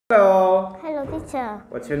Hello. Hello, teacher.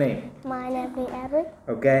 What's your name? My name is Erik.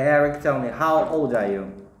 Okay, Eric, tell me, how old are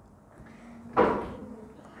you?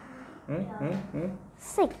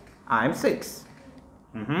 6. I'm 6.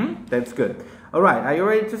 That's good. Alright, are you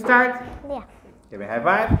ready to start? Yeah. Give me a high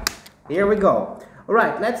five. Here we go.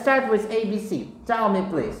 Alright, let's start with ABC. Tell me,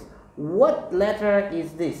 please, what letter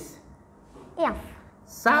is this? F.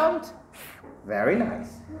 Sound? Very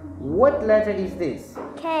nice. What letter is this?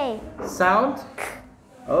 K. Sound?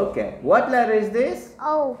 Okay. What letter is this?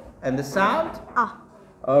 O. And the sound? O.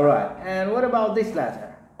 Alright, and what about this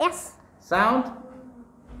letter? S. Sound?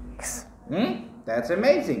 X. That's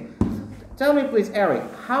amazing. Tell me, please, Eric,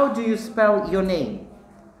 how do you spell your name?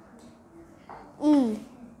 E.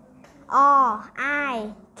 R.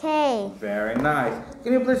 I. K. Very nice.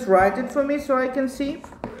 Can you please write it for me so I can see?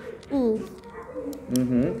 E.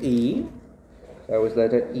 E. That was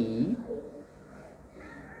letter E.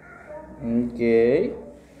 Okay.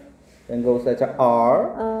 Then goes letter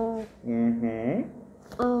R. O.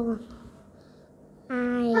 O.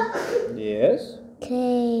 I. Yes.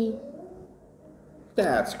 K.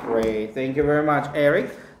 That's great. Thank you very much,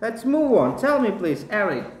 Eric. Let's move on. Tell me, please,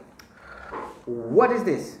 Eric, what is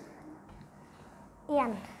this?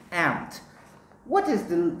 N. Ant. What is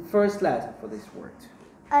the first letter for this word?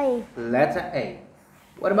 A. Letter A.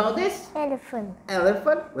 What about this? Elephant.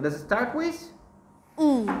 Elephant. What does it start with?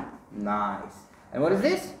 E. Nice. And what is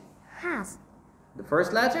this? Has. The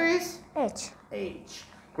first letter is? H. H.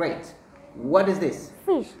 Great. What is this?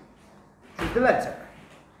 Fish. Choose the letter.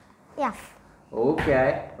 F.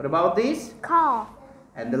 Okay. What about this? Car.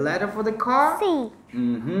 And the letter for the car? C.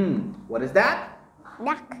 What is that?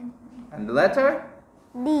 Duck. And the letter?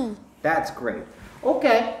 D. That's great.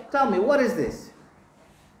 Okay. Tell me, what is this?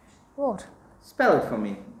 What? Spell it for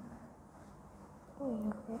me.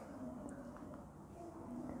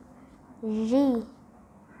 G.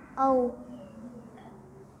 O.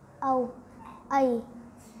 O. A.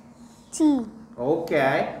 T.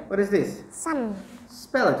 Okay. What is this? Sun.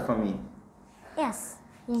 Spell it for me. S.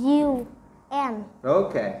 U. N.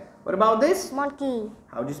 Okay. What about this? Monkey.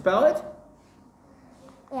 How do you spell it?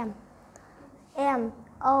 M. M.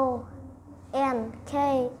 O. N.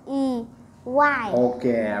 K. E. Y.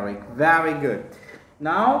 Okay, Eric. Very good.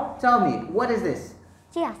 Now, tell me, what is this?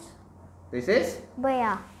 Jet. This is?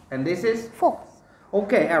 Bear. And this is? Fox.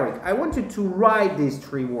 Okay, Eric. I want you to write these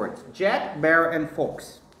 3 words. Jet, bear, and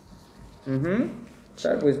fox.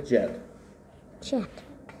 Start with jet. Jet.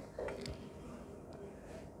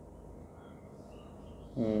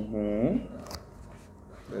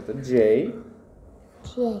 Letter J.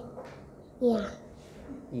 J. Yeah.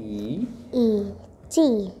 E. E.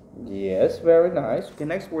 T. Yes, very nice. Okay,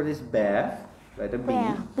 next word is bear. Letter B.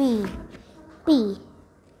 Bear. B. B.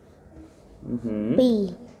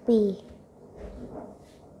 B. B.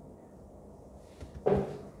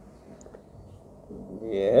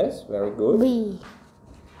 Yes, very good. B.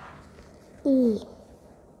 E.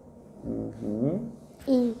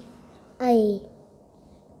 E. A.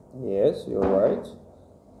 Yes, you're right.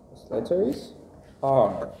 This letter is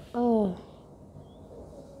R. O.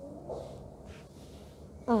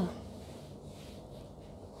 O.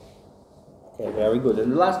 Okay, very good.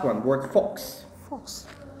 And the last one, word fox. Fox.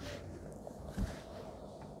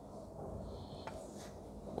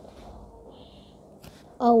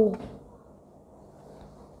 O.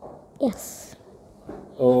 Yes.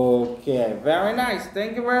 Okay, very nice.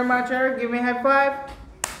 Thank you very much, Eric. Give me a high five.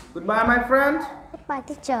 Goodbye, my friend. Goodbye,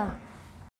 teacher.